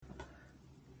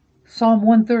Psalm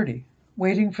 130,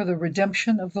 waiting for the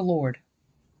redemption of the Lord.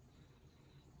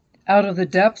 Out of the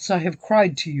depths I have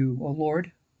cried to you, O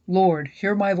Lord. Lord,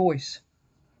 hear my voice.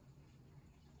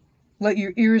 Let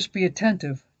your ears be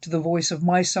attentive to the voice of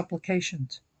my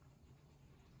supplications.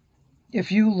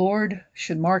 If you, Lord,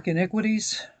 should mark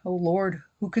iniquities, O Lord,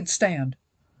 who could stand?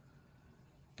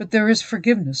 But there is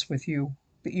forgiveness with you,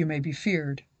 that you may be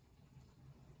feared.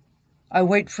 I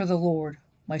wait for the Lord,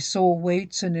 my soul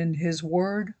waits, and in his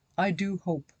word I do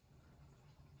hope.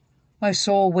 My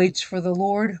soul waits for the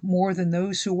Lord more than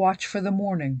those who watch for the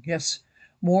morning, yes,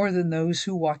 more than those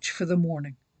who watch for the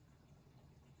morning.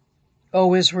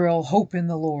 O Israel, hope in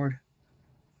the Lord.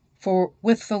 For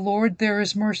with the Lord there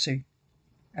is mercy,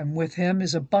 and with him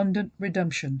is abundant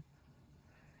redemption.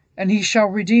 And he shall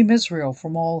redeem Israel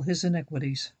from all his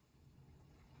iniquities.